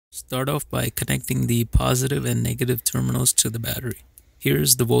Start off by connecting the positive and negative terminals to the battery.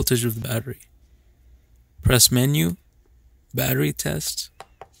 Here's the voltage of the battery. Press menu, battery test,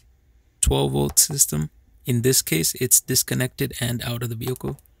 12-volt system. In this case, it's disconnected and out of the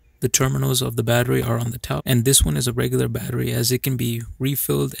vehicle. The terminals of the battery are on the top, and this one is a regular battery as it can be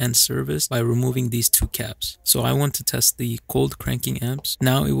refilled and serviced by removing these two caps. So I want to test the cold cranking amps.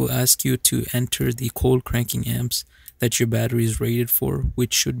 Now it will ask you to enter the cold cranking amps that your battery is rated for,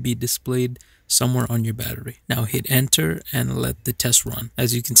 which should be displayed somewhere on your battery. Now hit enter and let the test run.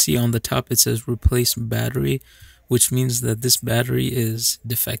 As you can see on the top, it says replace battery, which means that this battery is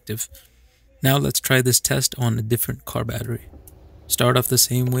defective. Now let's try this test on a different car battery. Start off the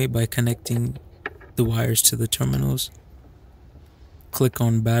same way by connecting the wires to the terminals. Click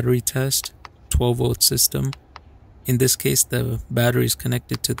on battery test, 12-volt system. In this case, the battery is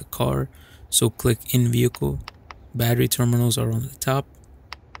connected to the car, so click in vehicle. Battery terminals are on the top.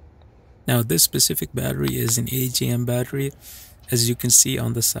 Now this specific battery is an AGM battery, as you can see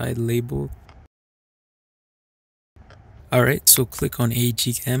on the side label. Alright, so click on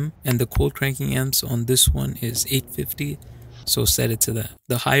AGM, and the cold cranking amps on this one is 850, so set it to that.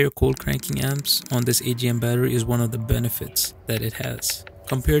 The higher cold cranking amps on this AGM battery is one of the benefits that it has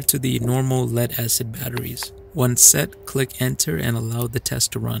compared to the normal lead acid batteries. Once set, click enter and allow the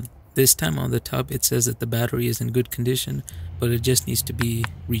test to run. This time on the top it says that the battery is in good condition, but it just needs to be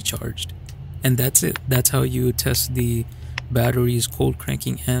recharged. And that's it. That's how you test the battery's cold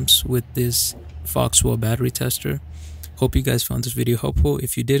cranking amps with this Foxwell battery tester. Hope you guys found this video helpful.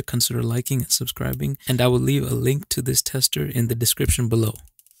 If you did, consider liking and subscribing, and I will leave a link to this tester in the description below.